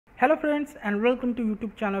Hello friends and welcome to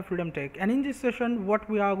YouTube channel Freedom Tech, and in this session what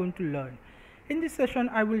we are going to learn. In this session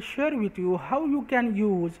I will share with you how you can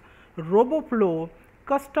use roboflow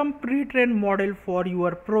custom pre-trained model for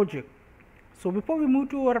your project. So before we move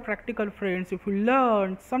to our practical, friends, if you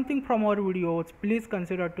learned something from our videos, please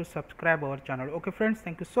consider to subscribe our channel. Okay friends,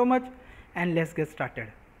 thank you so much and let's get started.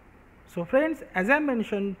 So friends, as I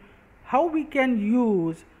mentioned, how we can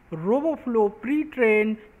use roboflow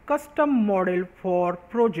pre-trained custom model for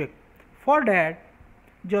project. For that,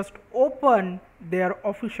 just open their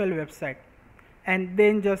official website and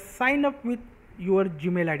then just sign up with your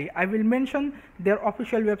Gmail ID. I will mention their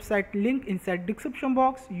official website link inside description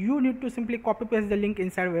box. You need to simply copy paste the link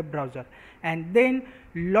inside web browser and then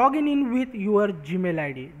log in with your Gmail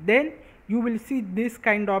ID. Then you will see this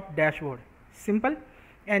kind of dashboard. Simple.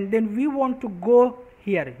 And then we want to go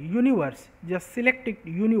here, universe, just select it,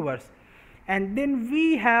 universe, and then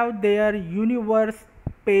we have their universe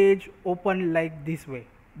page open like this way.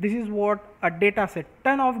 This is what a dataset,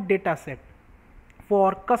 ton of dataset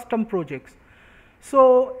for custom projects.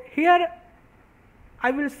 So here I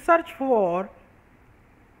will search for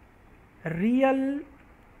real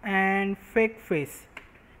and fake face.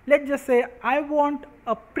 Let's just say I want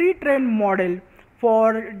a pre-trained model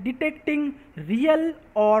for detecting real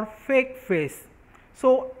or fake face.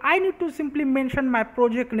 So I need to simply mention my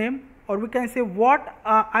project name, or we can say what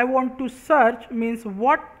I want to search, means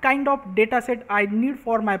what kind of dataset I need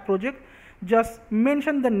for my project. Just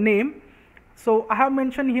mention the name. So I have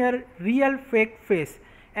mentioned here real fake face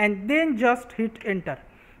and then just hit enter.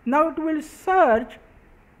 Now it will search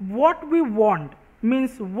what we want,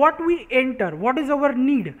 means what we enter, what is our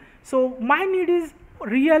need. So my need is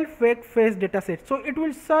real fake face dataset. So it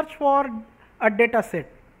will search for a dataset.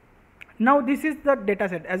 Now this is the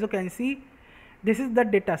dataset. As you can see, this is the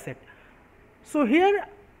dataset. So here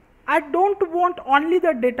I don't want only the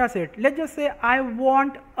dataset. Let's just say I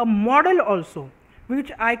want a model also,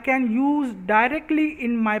 which I can use directly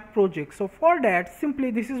in my project. So for that,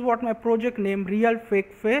 simply this is what my project name, real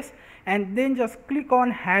fake face, and then just click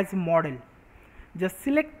on has model. Just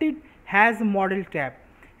select it, has model tab,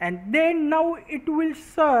 and then now it will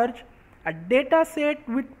search a dataset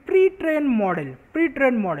with pre-trained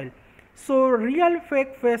model. So real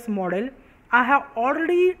fake face model, I have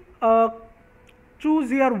already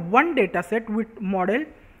choose here one dataset with model.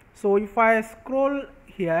 So if I scroll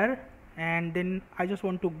here and then I just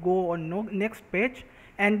want to go on next page,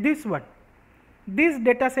 and this one, this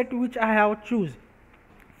dataset which I have choose,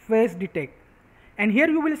 face detect, and here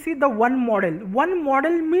you will see the one model. One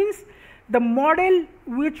model means the model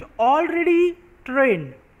which already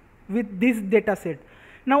trained with this dataset.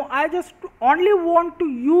 Now I just only want to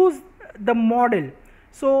use the model.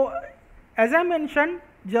 So as I mentioned,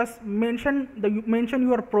 just mention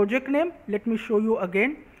your project name. Let me show you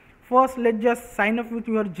again. First, let's just sign up with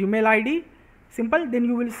your Gmail ID. Simple. Then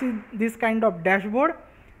you will see this kind of dashboard.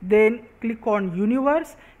 Then click on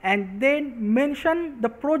universe and then mention the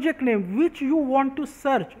project name which you want to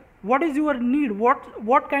search. What is your need?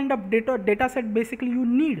 What kind of dataset basically you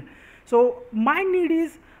need? So my need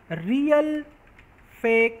is real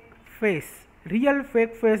fake face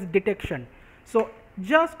detection. So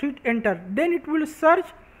just hit enter, then it will search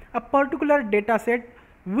a particular dataset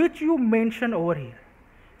which you mention over here.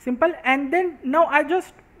 Simple. And then now I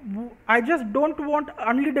just don't want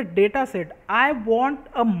only the dataset, I want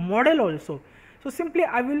a model also. So simply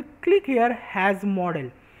I will click here has model.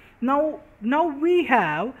 Now we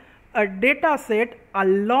have a dataset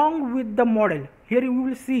along with the model. Here you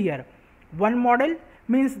will see here one model,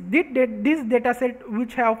 means this dataset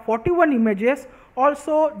which have 41 images,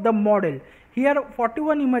 also the model. Here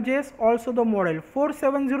 41 images, also the model.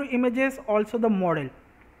 470 images, also the model.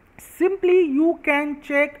 Simply you can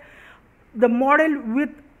check the model with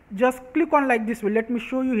just click on like this way. Let me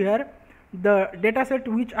show you here the dataset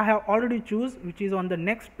which I have already choose, which is on the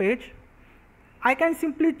next page. I can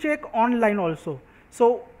simply check online also.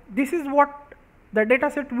 So this is what the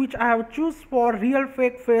dataset which I have choose for real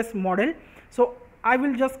fake face model. So I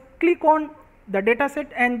will just click on the dataset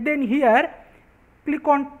and then here click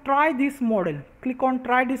on try this model. Click on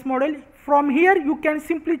try this model. From here you can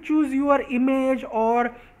simply choose your image,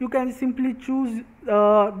 or you can simply choose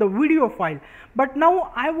the video file. But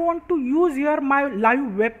now I want to use here my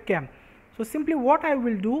live webcam. So simply what I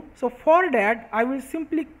will do, so for that I will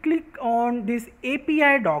simply click on this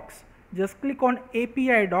API docs. Just click on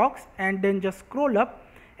API docs and then just scroll up,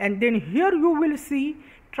 and then here you will see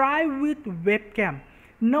try with webcam.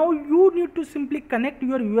 Now you need to simply connect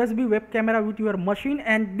your USB web camera with your machine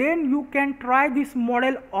and then you can try this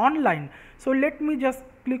model online. So let me just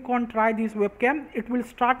click on try this webcam. It will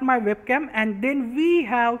start my webcam, and then we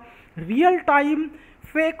have real time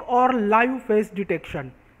fake or live face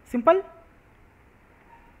detection. Simple.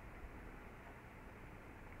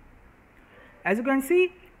 As you can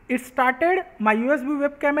see, it started my USB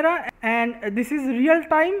web camera, and this is real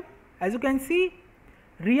time. As you can see,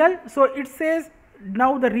 real. So it says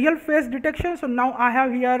now the real face detection. So now I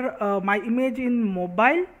have here my image in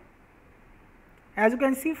mobile. As you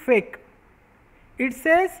can see, fake. It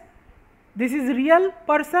says this is real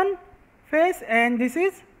person face and this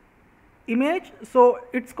is image, so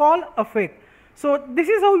it's called a fake. So this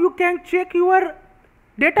is how you can check your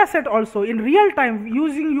dataset also in real time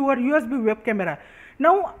using your USB web camera.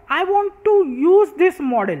 Now I want to use this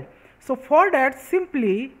model. So for that,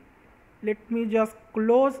 simply let me just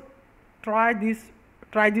close, try this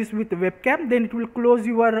with webcam, then it will close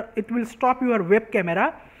your, it will stop your web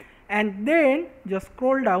camera, and then just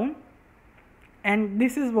scroll down, and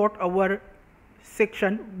this is what our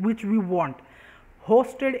section which we want,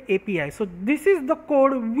 hosted API. So this is the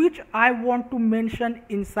code which I want to mention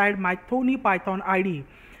inside my Thony Python IDE.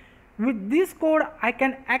 With this code I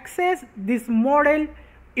can access this model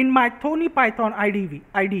in my Thony Python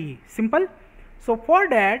IDE. Simple. So for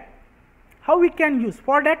that, how we can use,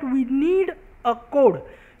 for that we need a code.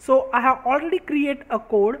 So I have already created a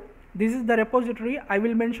code. This is the repository. I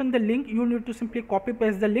will mention the link. You need to simply copy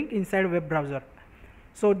paste the link inside web browser.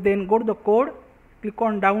 So then go to the code, click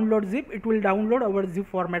on download zip. It will download our zip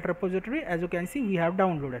format repository. As you can see, we have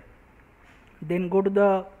downloaded. Then go to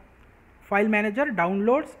the file manager,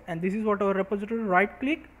 downloads, and this is what our repository. Right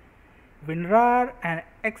click, WinRAR, and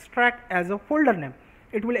extract as a folder name.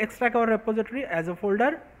 It will extract our repository as a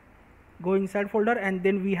folder. Go inside folder, and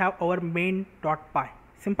then we have our main.py.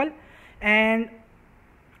 Simple. And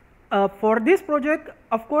for this project,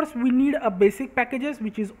 of course, we need a basic packages,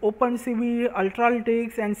 which is OpenCV,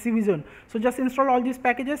 Ultralytics, and vison. So just install all these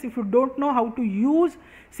packages. If you don't know how to use,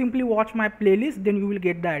 simply watch my playlist, then you will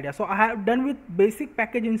get the idea. So I have done with basic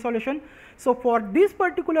package installation. So for this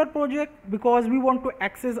particular project, because we want to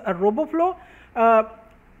access a roboflow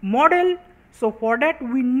model, so for that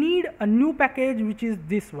we need a new package, which is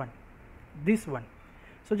this one.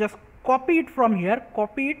 So just copy it from here,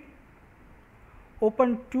 copy it,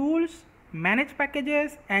 open tools, manage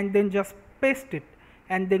packages, and then just paste it,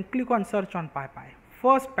 and then click on search on PyPy.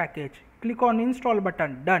 First package, click on install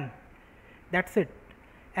button, done. That's it.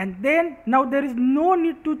 And then now there is no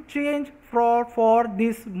need to change for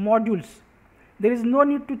these modules. There is no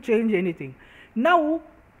need to change anything. Now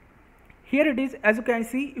here it is. As you can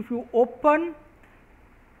see, if you open,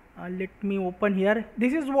 let me open here.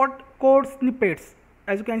 This is what code snippets.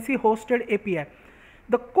 As you can see, hosted API.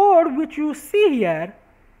 The code which you see here,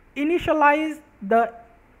 initialize the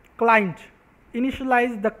client.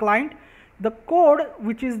 The code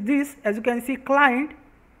which is this, as you can see, client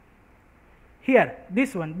here,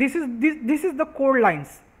 this one. This is the code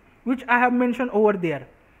lines which I have mentioned over there.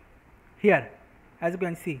 Here, as you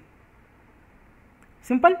can see.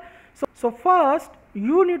 Simple. So first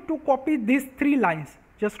you need to copy these 3 lines.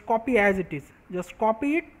 Just copy as it is. Just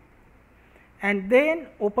copy it, and then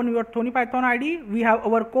open your Thony Python IDE. We have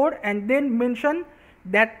our code, and then mention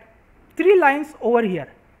that 3 lines over here.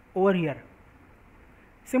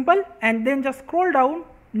 Simple. And then just scroll down.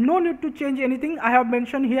 No need to change anything. I have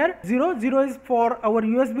mentioned here 0 is for our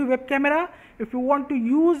USB web camera. If you want to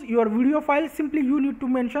use your video file, simply you need to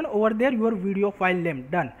mention over there your video file name.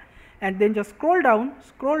 Done. And then just scroll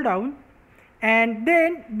down, and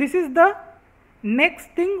then this is the next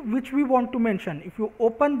thing which we want to mention. If you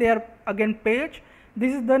open their again page,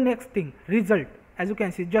 this is the next thing, result. As you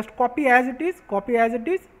can see, just copy as it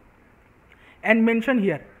is, and mention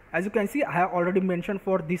here. As you can see, I have already mentioned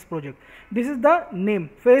for this project. This is the name,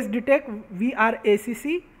 face detect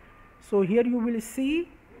VRACC. So here you will see,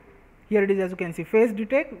 here it is. As you can see, face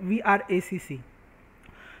detect VRACC.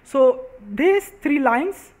 So these 3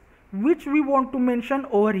 lines which we want to mention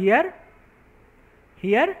over here.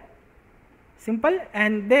 Simple.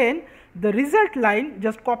 And then the result line,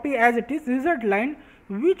 just copy as it is, result line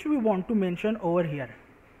which we want to mention over here.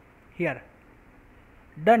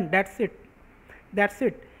 Done. That's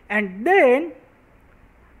it. And then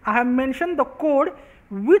I have mentioned the code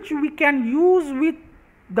which we can use with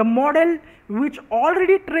the model which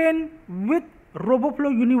already trained with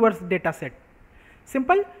roboflow universe dataset.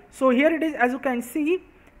 Simple. So here it is. As you can see,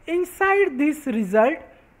 inside this result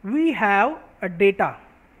we have a data.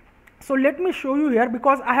 So let me show you here,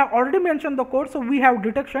 because I have already mentioned the code. So we have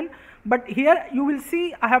detection, but here you will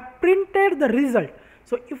see I have printed the result.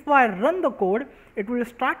 So if I run the code, it will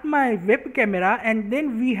start my web camera, and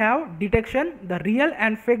then we have detection, the real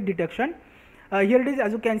and fake detection. here it is,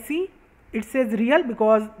 as you can see, it says real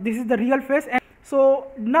because this is the real face. And so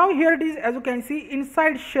now here it is, as you can see,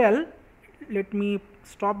 inside shell, let me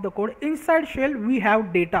stop the code. Inside shell we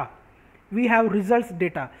have data, we have results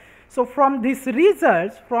data. So from this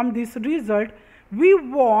result we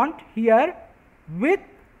want here with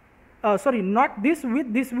sorry, not this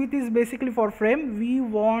width, this width is basically for frame. We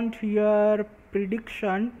want here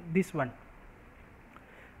prediction, this one.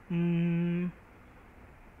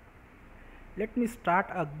 Let me start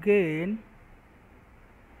again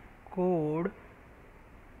code.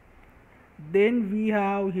 Then we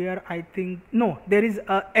have here, I think, no, there is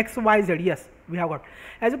a XYZ. Yes, we have got.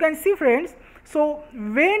 As you can see, friends, so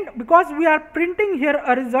because we are printing here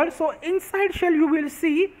a result, so inside shell you will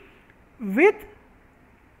see with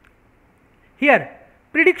here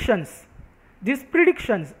predictions, these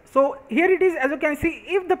predictions. So here it is, as you can see,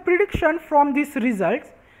 if the prediction from these results,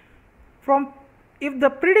 if the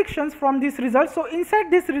predictions from these results, so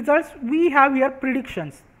inside these results we have here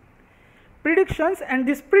predictions, and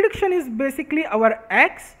this prediction is basically our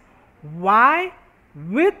x, y,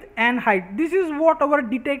 width and height. This is what our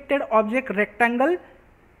detected object rectangle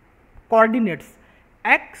coordinates,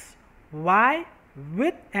 x, y,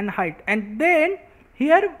 width and height. And then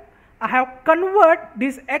here I have convert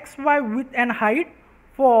this x, y, width and height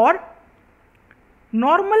for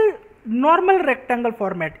normal rectangle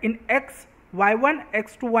format in x, y1,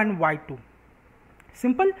 x2 and y2.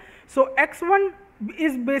 Simple. So x1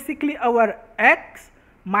 is basically our x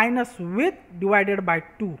minus width divided by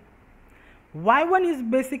 2. y1 is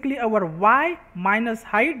basically our y minus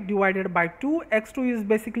height divided by 2. x2 is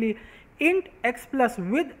basically int x plus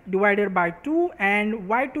width divided by 2, and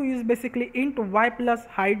y2 is basically int y plus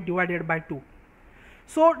height divided by 2.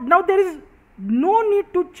 So now there is no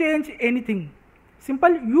need to change anything.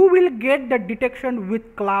 Simple. You will get the detection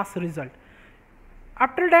with class result.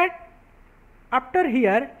 After that, after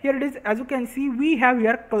here it is, as you can see, we have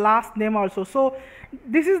here class name also. So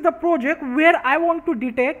this is the project where I want to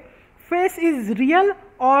detect face is real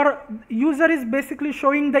or user is basically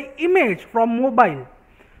showing the image from mobile.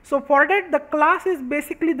 So for that, the class is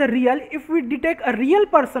basically the real. If we detect a real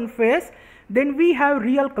person face, then we have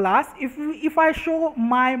real class. If I show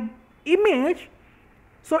my image,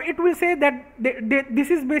 so it will say that this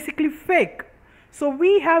is basically fake. So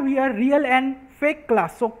we have here real and fake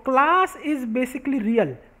class. So class is basically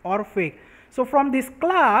real or fake. So from this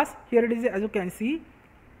class, here it is, as you can see,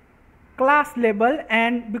 class label,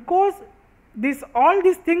 and because all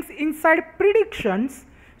these things inside predictions,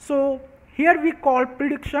 so here we call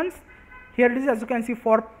predictions. Here it is, as you can see,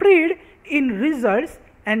 for pred in results,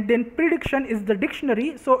 and then prediction is the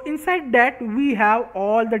dictionary. So inside that we have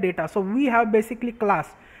all the data. So we have basically class.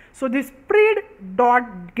 So this pred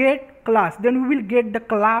dot get class, then we will get the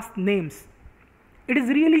class names. It is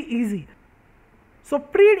really easy. So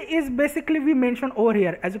pred is basically we mention over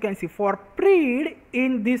here, as you can see, for pred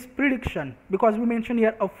in this prediction, because we mention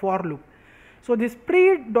here a for loop. So this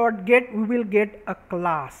pred dot get, we will get a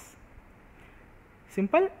class.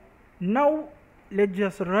 Simple. Now let's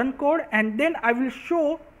just run code, and then I will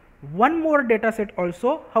show one more data set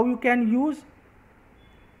also how you can use.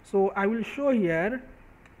 So I will show here.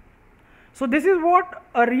 So this is what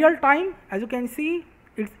a real time, as you can see,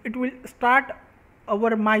 it will start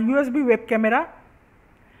over my USB web camera,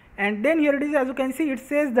 and then here it is, as you can see, it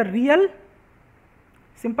says the real.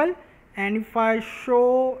 Simple. And if I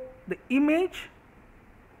show the image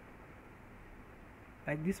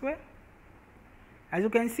like this way, as you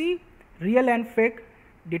can see, real and fake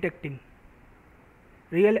detecting,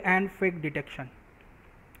 real and fake detection.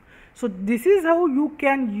 So this is how you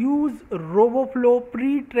can use roboflow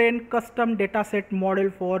pre-trained custom dataset model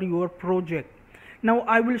for your project. Now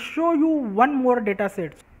I will show you one more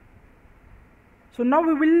dataset. So now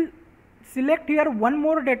we will select here one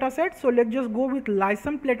more dataset. So let's just go with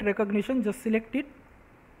license plate recognition. Just select it,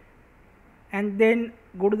 and then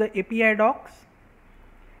go to the API docs.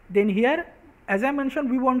 Then here, as I mentioned,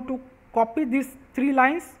 we want to copy these 3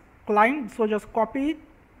 lines client. So just copy it,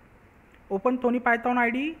 open Tony Python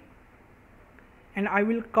IDE, and I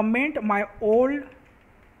will comment my old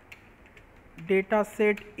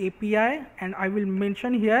dataset API, and I will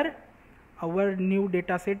mention here our new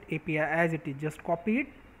dataset API as it is. Just copy it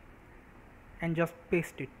and just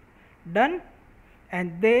paste it. Done.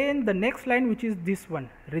 And then the next line, which is this one,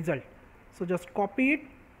 result. So just copy it,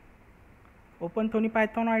 open Tony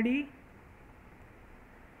Python IDE,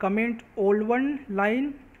 comment old one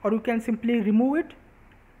line, or you can simply remove it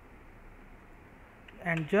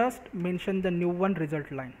and just mention the new one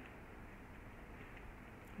result line.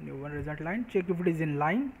 New one result line. Check if it is in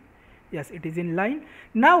line. Yes, it is in line.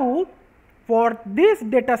 Now for this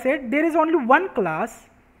dataset there is only one class.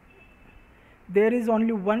 There is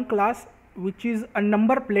only one class which is a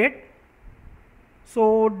number plate.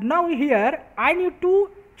 So now here I need to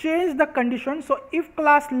change the condition. So if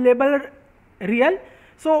class label real,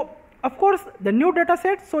 so of course the new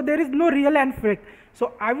dataset, so there is no real and fake.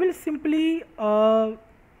 So I will simply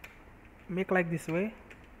make like this way.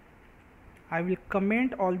 I will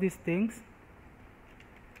comment all these things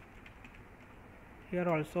here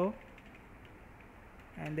also,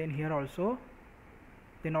 and then here also,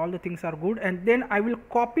 then all the things are good, and then I will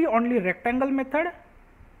copy only rectangle method,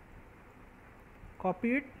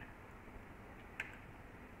 copy it,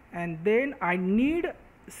 and then I need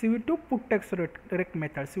cv2 put text rect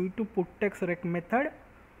method, cv2 put text rect method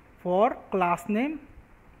for class name,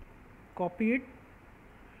 copy it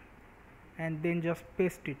and then just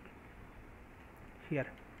paste it here,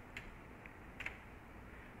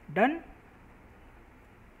 done,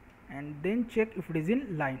 and then check if it is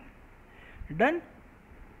in line, done.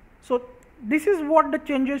 So this is what the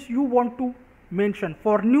changes you want to mention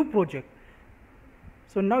for new project.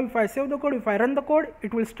 So now if I save the code, if I run the code,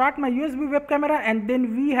 it will start my USB web camera, and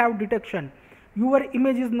then we have detection. Your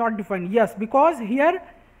image is not defined. Yes, because here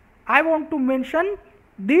I want to mention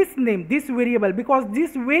this name, this variable, because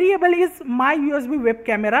this variable is my USB web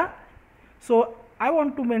camera. So I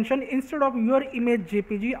want to mention, instead of your image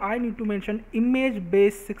JPG, I need to mention image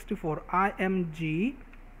base 64, img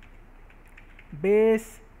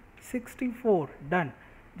base 64, done.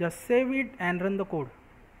 Just save it and run the code.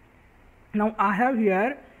 Now I have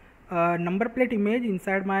here number plate image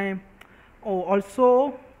inside my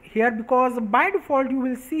also here, because by default you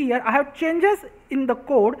will see here I have changes in the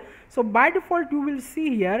code. So by default you will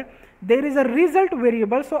see here there is a result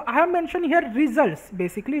variable. So I have mentioned here results,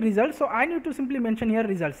 basically results. So I need to simply mention here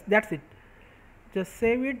results. That's it. Just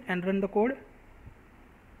save it and run the code.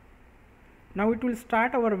 Now it will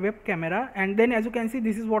start our web camera, and then as you can see,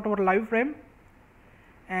 this is what our live frame,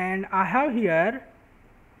 and I have here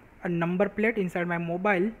a number plate inside my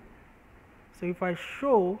mobile. So if I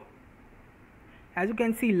show, as you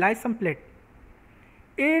can see, license plate,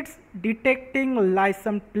 it's detecting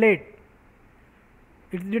license plate.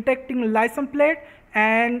 It's detecting license plate,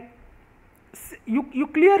 and you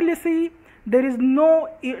clearly see there is no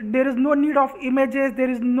need of images, there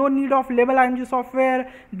is no need of label img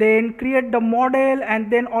software, then create the model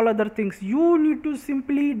and then all other things. You need to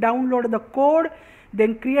simply download the code,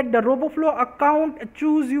 then create the roboflow account,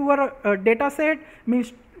 choose your dataset,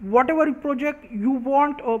 means whatever project you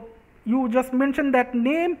want, you just mention that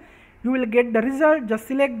name, you will get the result. Just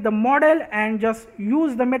select the model and just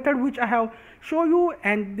use the method which I have show you,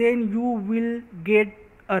 and then you will get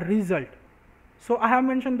a result. So I have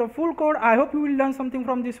mentioned the full code. I hope you will learn something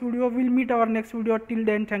from this video. We'll meet our next video. Till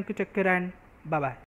then, thank you, take care, and bye bye.